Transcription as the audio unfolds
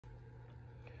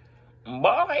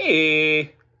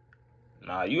Boy.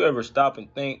 Nah, you ever stop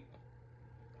and think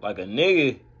like a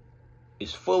nigga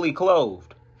is fully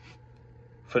clothed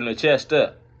from the chest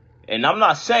up? And I'm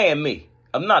not saying me.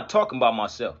 I'm not talking about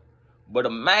myself. But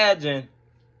imagine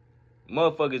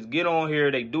motherfuckers get on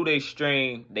here, they do their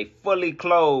stream, they fully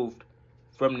clothed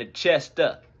from the chest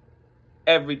up.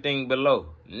 Everything below,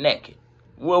 naked.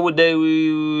 What would they,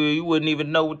 you wouldn't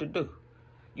even know what to do.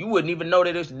 You wouldn't even know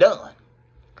that it's done.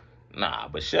 Nah,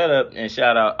 but shut up and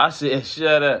shout out. I said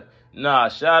shut up. Nah,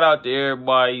 shout out to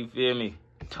everybody, you feel me?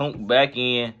 Tune back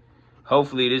in.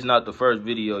 Hopefully this is not the first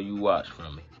video you watch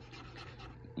from me.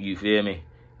 You feel me?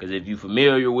 Because if you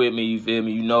familiar with me, you feel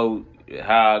me, you know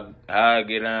how I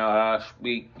get down, how I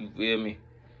speak, you feel me?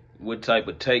 What type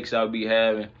of takes I'll be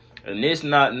having. And it's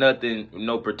not nothing,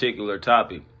 no particular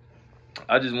topic.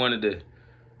 I just wanted to,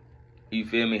 you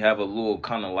feel me, have a little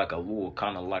kind of like a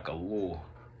little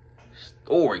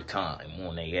story time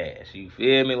on their ass. You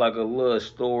feel me? Like a little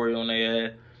story on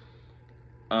their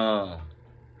ass.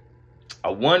 I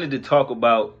wanted to talk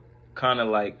about kind of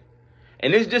like,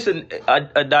 and it's just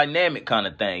a dynamic kind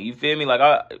of thing. You feel me? Like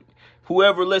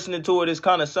whoever listening to it is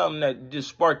kind of something that just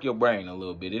spark your brain a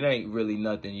little bit. It ain't really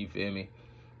nothing, you feel me?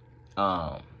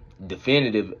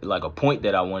 Definitive, like a point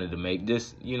that I wanted to make.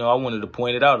 Just, you know, I wanted to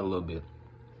point it out a little bit.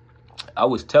 I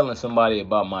was telling somebody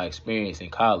about my experience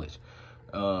in college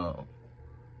not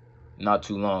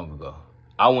too long ago.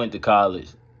 I went to college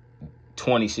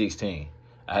 2016.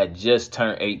 I had just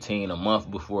turned 18 a month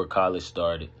before college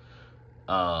started.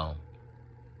 I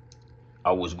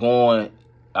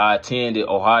attended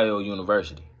Ohio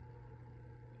University.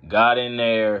 Got in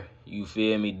there, you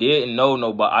feel me? Didn't know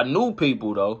nobody. I knew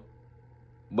people though,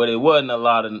 but it wasn't a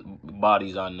lot of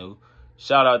bodies I knew.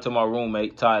 Shout out to my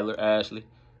roommate, Tyler, Ashley,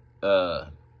 Philo,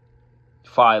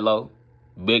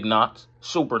 Big Knots,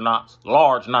 Super Knots,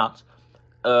 Large Knots.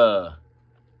 That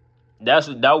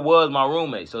was my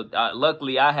roommate. So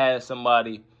luckily I had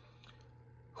somebody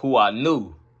who I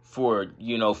knew for,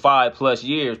 5+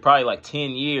 years, probably like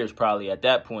 10 years probably at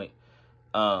that point.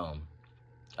 I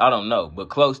don't know, but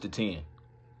close to 10.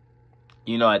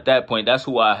 At that point, that's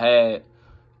who I had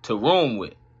to room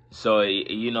with. So,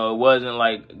 it wasn't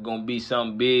like going to be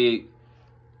something big.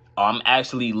 I'm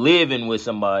actually living with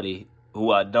somebody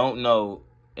who I don't know.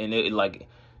 And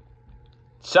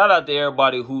shout out to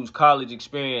everybody whose college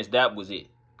experience, that was it.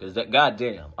 Because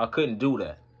goddamn, I couldn't do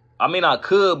that. I mean, I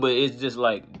could, but it's just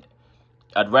like,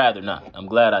 I'd rather not. I'm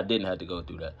glad I didn't have to go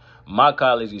through that. My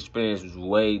college experience was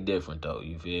way different, though.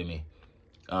 You feel me?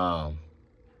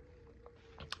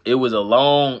 It was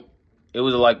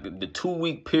like the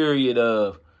 2-week period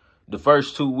of the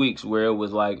first 2 weeks where it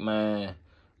was like, man,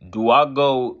 do I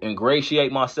go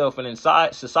ingratiate myself in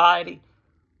inside society,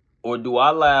 or do I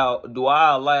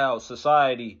allow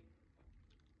society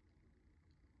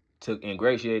to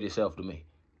ingratiate itself to me?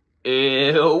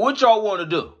 What y'all want to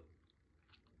do?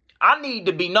 I need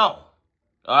to be known,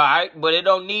 all right, but it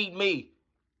don't need me.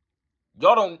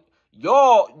 Y'all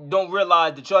don't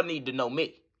realize that y'all need to know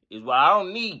me. Is what I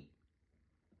don't need.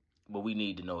 But we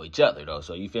need to know each other, though.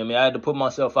 So, you feel me? I had to put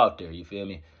myself out there. You feel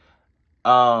me?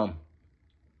 The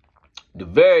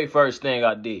very first thing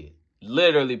I did,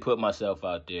 literally put myself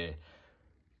out there.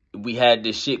 We had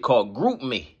this shit called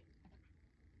GroupMe.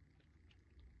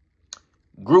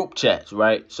 Group chats,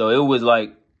 right? So, it was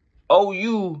like,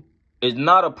 OU is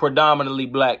not a predominantly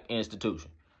black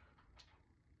institution.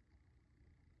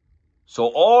 So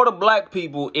all the black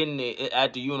people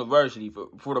at the university,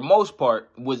 for the most part,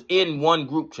 was in one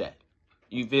group chat.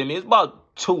 You feel me? It's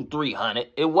about 200-300.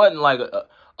 It wasn't like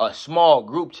a small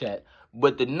group chat.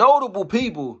 But the notable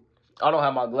people, I don't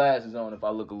have my glasses on if I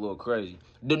look a little crazy.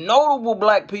 The notable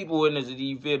black people in this,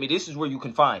 you feel me? This is where you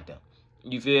can find them.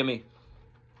 You feel me?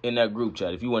 In that group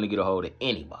chat, if you want to get a hold of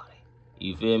anybody.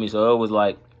 You feel me? So it was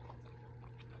like,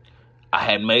 I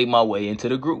had made my way into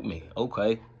the GroupMe.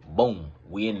 Okay, boom,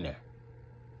 we in there.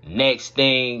 Next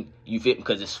thing, you feel me?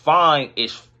 Because it's fine.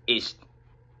 It's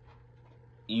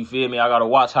you feel me? I got to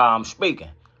watch how I'm speaking.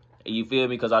 You feel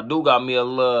me? Because I do got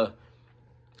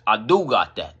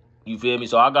that. You feel me?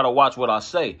 So I got to watch what I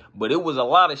say. But it was a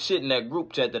lot of shit in that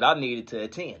group chat that I needed to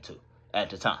attend to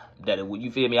at the time. You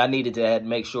feel me? I needed to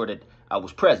make sure that I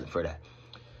was present for that.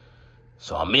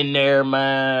 So I'm in there,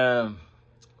 man.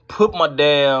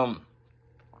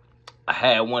 I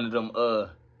had one of them,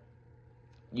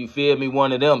 you feel me?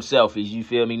 One of them selfies, you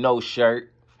feel me? No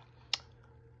shirt.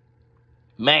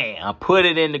 Man, I put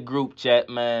it in the group chat,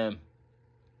 man.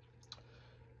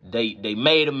 They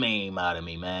made a meme out of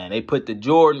me, man. They put the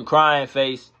Jordan crying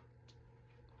face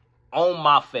on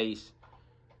my face.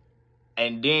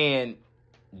 And then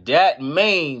that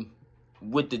meme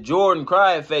with the Jordan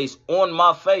crying face on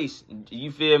my face.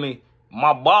 You feel me?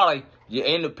 My body, you're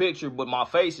in the picture, but my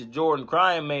face is Jordan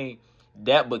crying, man.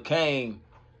 That became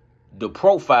the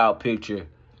profile picture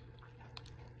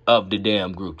of the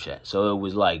damn group chat. So it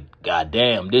was like,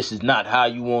 goddamn, this is not how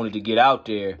you wanted to get out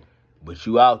there, but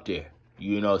you out there.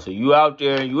 You know, so you out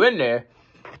there and you in there.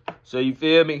 So you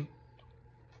feel me?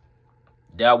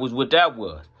 That was what that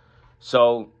was.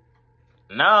 So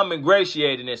now I'm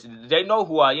ingratiating this. They know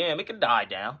who I am. It can die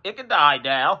down. It can die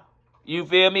down. You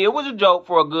feel me? It was a joke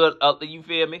for a good, you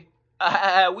feel me?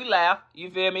 We laugh.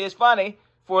 You feel me? It's funny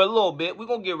for a little bit. We're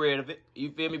going to get rid of it.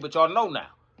 You feel me? But y'all know now.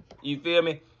 You feel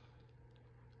me?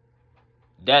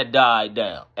 That died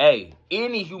down. Hey,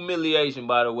 any humiliation,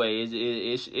 by the way,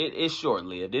 it's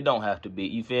short-lived. It don't have to be.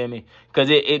 You feel me? Because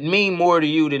it mean more to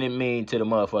you than it mean to the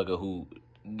motherfucker who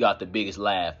got the biggest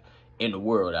laugh in the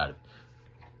world out of it.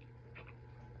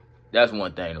 That's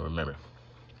one thing to remember.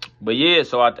 But yeah,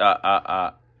 so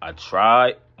I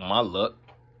tried my luck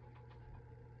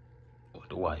with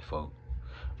the white folk.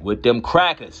 With them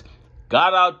crackers.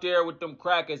 Got out there with them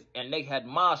crackers, and they had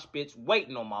mosh pits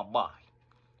waiting on my body.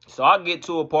 So I get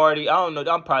to a party. I don't know.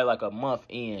 I'm probably like a month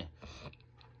in.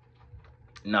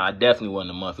 Nah, it definitely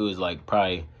wasn't a month. It was like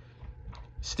probably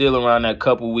still around that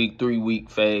couple week, 3 week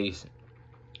phase.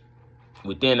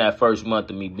 Within that first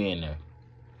month of me being there.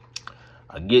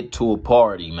 I get to a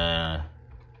party, man.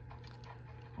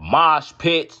 Mosh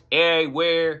pits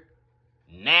everywhere.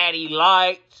 Natty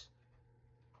lights.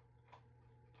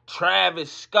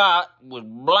 Travis Scott was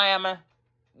blamming.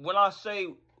 When I say,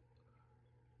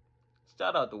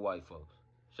 shout out to white folks.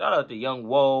 Shout out to Young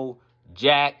Woe,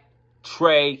 Jack,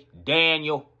 Trey,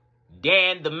 Daniel,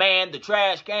 Dan the man, the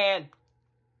trash can,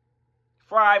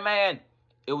 Fry man.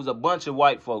 It was a bunch of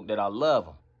white folk that I love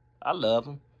them. I love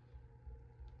them.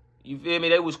 You feel me?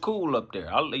 They was cool up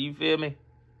there. You feel me?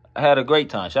 I had a great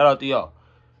time. Shout out to y'all.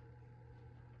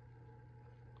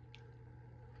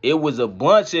 It was a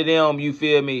bunch of them, you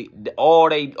feel me? All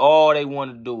they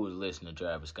wanted to do was listen to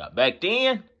Travis Scott. Back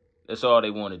then, that's all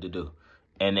they wanted to do.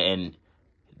 And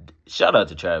shout out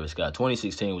to Travis Scott.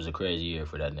 2016 was a crazy year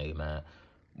for that nigga, man.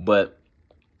 But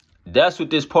that's what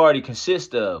this party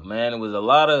consists of, man. It was a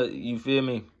lot of, you feel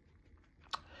me?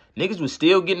 Niggas was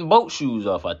still getting boat shoes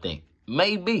off, I think.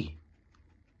 Maybe.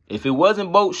 If it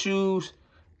wasn't boat shoes,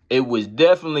 it was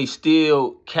definitely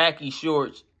still khaki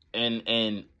shorts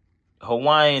and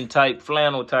Hawaiian type,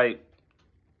 flannel type,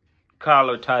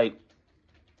 collar type,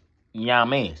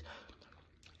 yamans.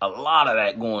 A lot of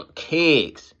that going,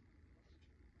 kegs,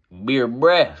 beer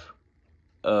breath.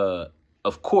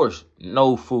 Of course,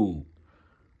 no food.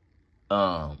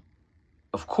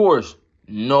 Of course,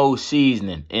 no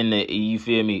seasoning in the, you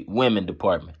feel me, women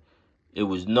department. It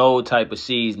was no type of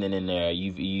seasoning in there.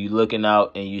 You looking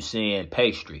out and you seeing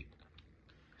pastry.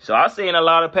 So I seen a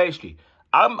lot of pastry.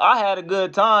 I had a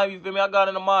good time, you feel me? I got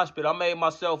in the mosh pit. I made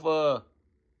myself,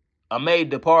 I made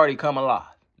the party come alive.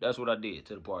 That's what I did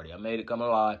to the party. I made it come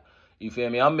alive. You feel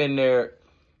me? I'm in there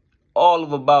all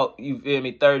of about, you feel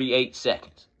me, 38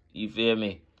 seconds. You feel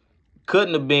me?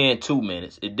 Couldn't have been 2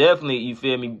 minutes. It definitely, you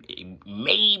feel me,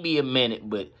 maybe a minute,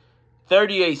 but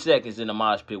 38 seconds in the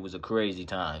mosh pit was a crazy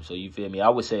time. So you feel me? I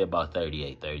would say about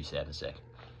 38, 37 seconds.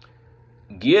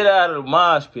 Get out of the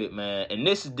mosh pit, man. And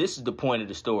this is the point of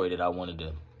the story that I wanted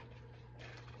to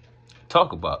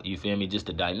talk about. You feel me? Just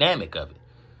the dynamic of it.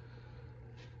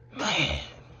 Man,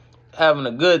 having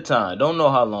a good time. Don't know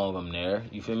how long I'm there.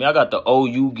 You feel me? I got the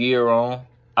OU gear on.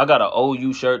 I got an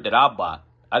OU shirt that I bought.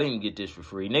 I didn't get this for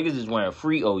free. Niggas is wearing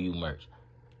free OU merch.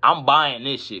 I'm buying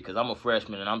this shit because I'm a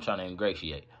freshman and I'm trying to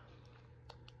ingratiate.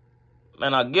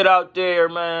 Man, I get out there,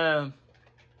 man.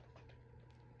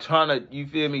 Trying to, you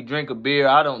feel me, drink a beer.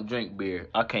 I don't drink beer.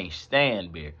 I can't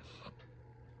stand beer.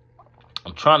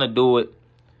 I'm trying to do it.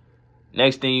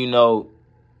 Next thing you know,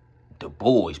 the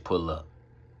boys pull up.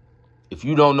 If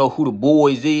you don't know who the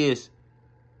boys is,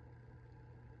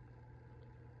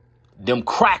 them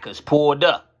crackers pulled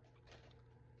up.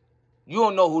 You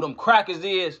don't know who them crackers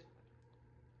is?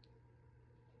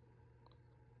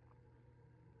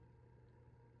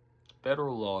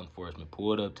 Federal law enforcement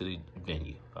pulled up to the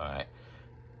venue, all right?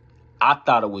 I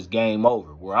thought it was game over.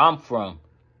 Where I'm from,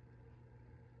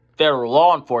 federal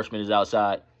law enforcement is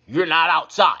outside. You're not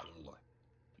outside anymore.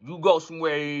 You go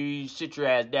somewhere, you sit your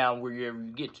ass down wherever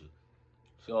you get to.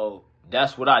 So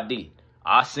that's what I did.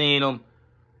 I seen them.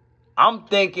 I'm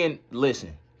thinking,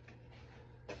 listen,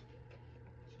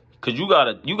 because you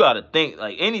gotta think,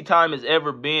 like, anytime it's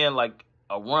ever been like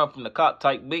a run from the cop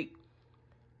type beat,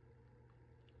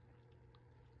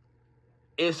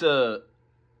 it's a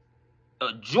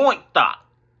joint thought.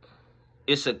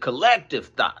 It's a collective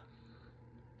thought.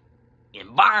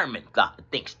 environment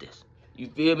thinks this. You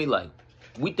feel me? Like,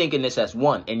 we thinking this as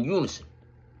one, in unison.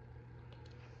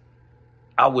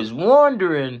 I was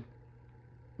wondering,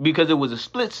 because it was a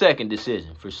split-second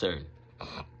decision for certain,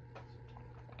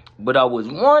 but I was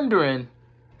wondering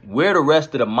where the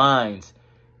rest of the minds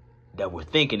that were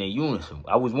thinking in unison.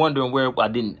 I was wondering where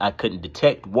I couldn't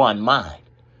detect one mind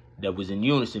that was in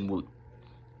unison with.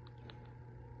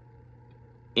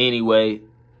 Anyway,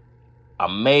 I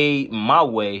made my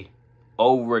way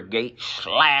over a gate,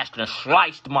 slashed and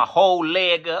sliced my whole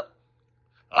leg up,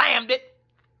 slammed it.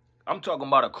 I'm talking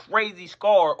about a crazy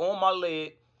scar on my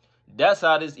leg. That's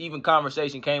how this even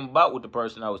conversation came about with the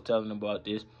person I was telling about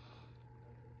this.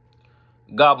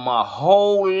 Got my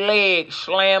whole leg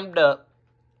slammed up.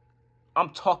 I'm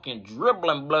talking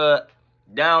dribbling blood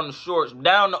down the shorts,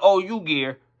 down the OU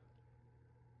gear.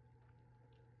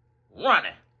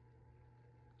 Running.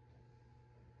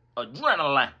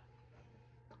 Adrenaline.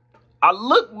 I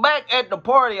look back at the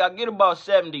party. I get about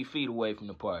 70 feet away from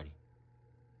the party.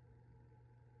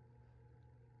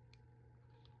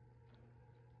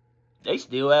 They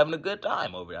still having a good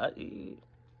time over there.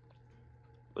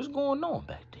 What's going on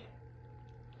back there?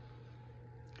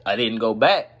 I didn't go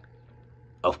back.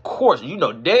 Of course, you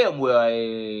know damn well I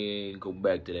ain't go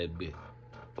back to that bit.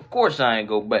 Of course I ain't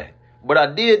go back. But I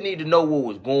did need to know what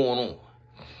was going on.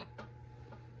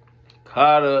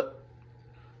 Caught up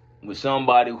with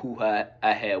somebody who I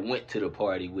had went to the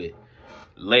party with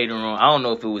later on. I don't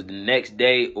know if it was the next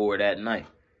day or that night.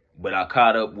 But I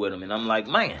caught up with him and I'm like,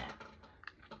 man,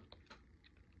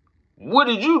 what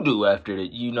did you do after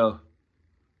that? You know,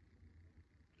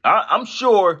 I'm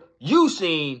sure you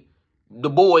seen the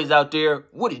boys out there.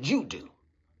 What did you do?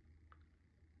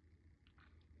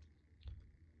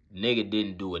 Nigga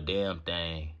didn't do a damn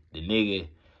thing. The nigga,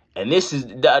 and this is,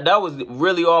 that was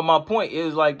really all my point. It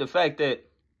was like the fact that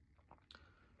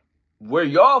where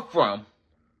y'all from,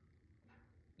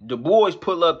 the boys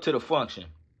pull up to the function.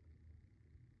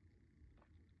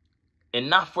 And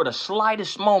not for the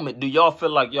slightest moment do y'all feel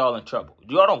like y'all in trouble.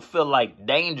 Y'all don't feel like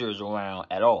danger is around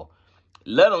at all.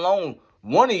 Let alone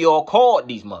one of y'all called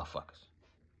these motherfuckers.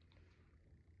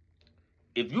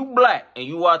 If you black and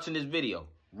you watching this video,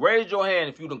 raise your hand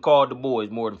if you done called the boys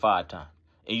more than 5 times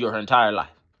in your entire life.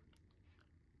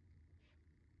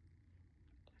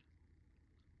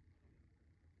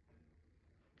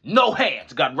 No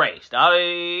hands got raised.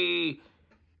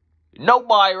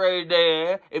 Nobody raised their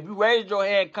hand. If you raise your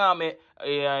hand, comment,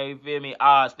 yeah, you feel me?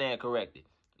 I stand corrected.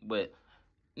 But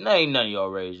ain't none of y'all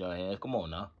raise your hands. Come on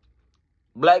now.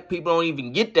 Black people don't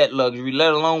even get that luxury,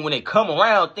 let alone when they come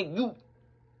around, think you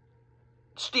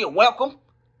still welcome.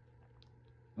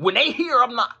 When they hear,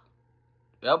 I'm not.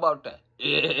 How about that?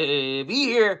 If he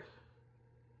hear,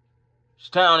 this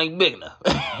town ain't big enough.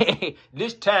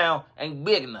 This town ain't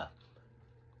big enough.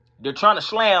 They're trying to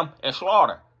slam and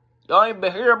slaughter. Y'all ain't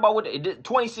been hearing about what they did.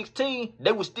 2016,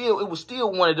 it was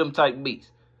still one of them type beats.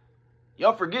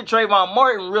 Y'all forget Trayvon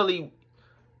Martin really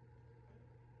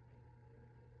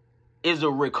is a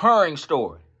recurring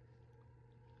story.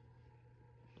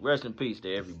 Rest in peace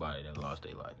to everybody that lost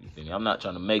their life. You feel me? I'm not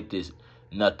trying to make this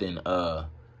nothing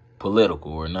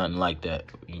political or nothing like that.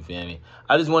 You feel me?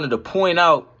 I just wanted to point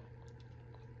out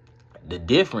the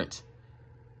difference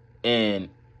in,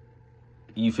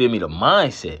 you feel me, the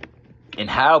mindset and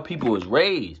how people was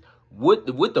raised with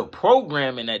the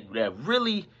programming that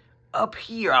really up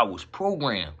here I was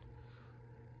programmed.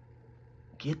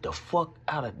 Get the fuck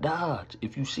out of Dodge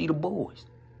if you see the boys.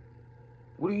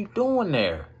 What are you doing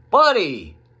there?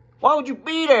 Buddy, why would you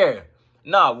be there?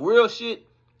 Nah, real shit.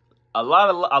 A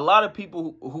lot of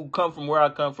people who come from where I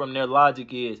come from, their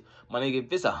logic is, my nigga,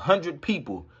 if it's 100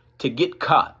 people to get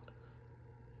caught,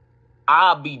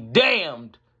 I'll be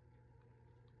damned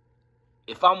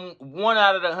if I'm 1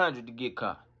 out of the 100 to get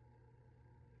caught.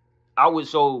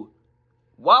 So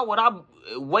why would I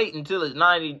wait until it's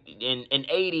 90 and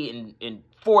 80 and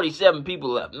 47 people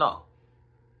left? No.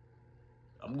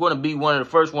 I'm going to be one of the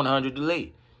first 100 to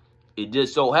leave. It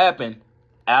just so happened,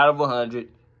 out of 100,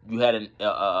 you had a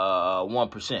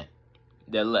 1%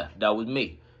 that left. That was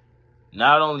me.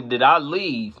 Not only did I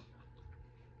leave,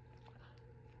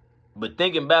 but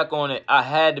thinking back on it, I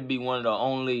had to be one of the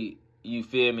only, you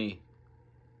feel me,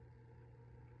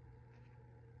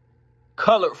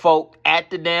 colored folk at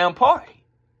the damn party.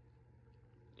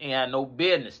 Ain't had no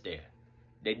business there.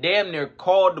 They damn near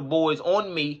called the boys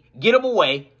on me, get them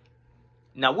away.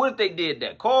 Now, what if they did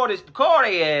that? Call their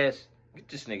ass, get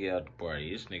this nigga out the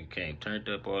party. This nigga came, turned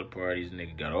up all the parties,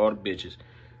 nigga got all the bitches.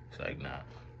 It's like, nah.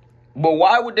 But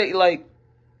why would they, like,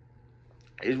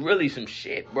 it's really some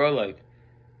shit, bro. Like,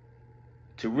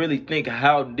 to really think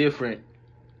how different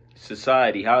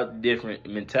society, how different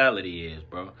mentality is,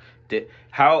 bro. That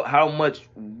how much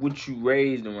what you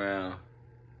raised around,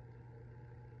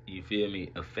 you feel me,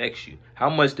 affects you. How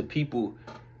much the people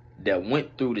that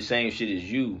went through the same shit as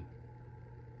you,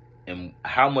 and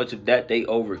how much of that they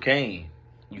overcame,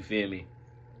 you feel me?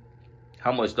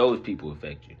 How much those people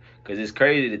affect you. Because it's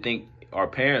crazy to think our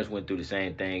parents went through the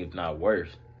same thing, if not worse.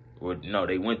 Or no,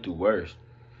 they went through worse.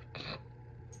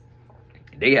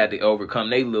 They had to overcome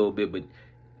they little bit, but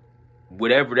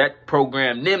whatever that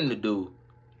programmed them to do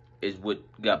is what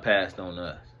got passed on to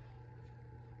us.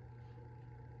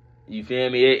 You feel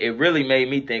me? It really made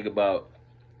me think about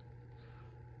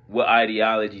what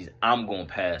ideologies I'm going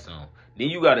to pass on. Then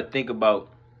you got to think about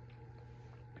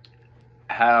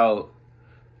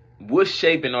what's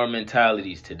shaping our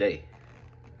mentalities today.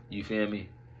 You feel me?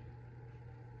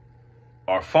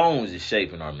 Our phones is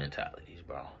shaping our mentalities,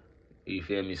 bro. You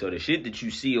feel me? So the shit that you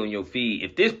see on your feed,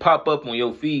 if this pop up on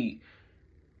your feed,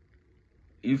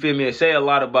 you feel me, it say a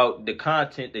lot about the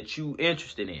content that you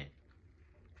interested in.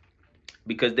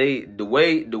 Because the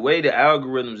way the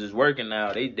algorithms is working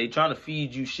now, they trying to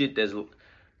feed you shit that's,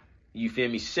 you feel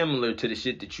me, similar to the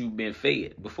shit that you've been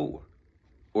fed before.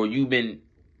 Or you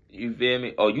feel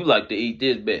me? Oh, you like to eat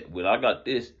this, bet. Well, I got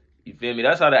this. You feel me?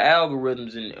 That's how the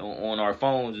algorithms on our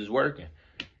phones is working.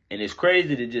 And it's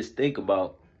crazy to just think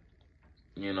about,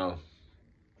 you know.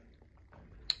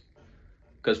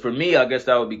 Because for me, I guess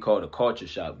that would be called a culture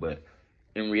shock. But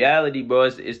in reality, bro,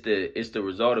 it's the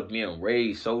result of being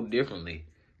raised so differently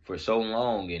for so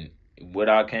long. And what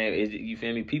I came is, you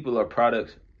feel me? People are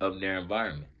products of their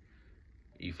environment.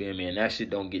 You feel me? And that shit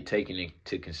don't get taken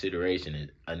into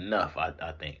consideration enough,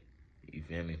 I think. You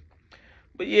feel me?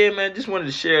 But yeah, man, just wanted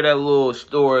to share that little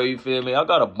story, you feel me? I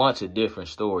got a bunch of different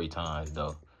story times,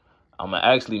 though. I'm going to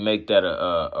actually make that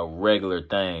a regular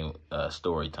thing,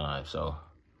 story time. So,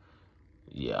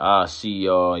 yeah, I'll see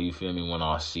y'all, you feel me, when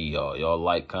I see y'all. Y'all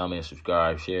like, comment,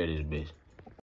 subscribe, share this bitch.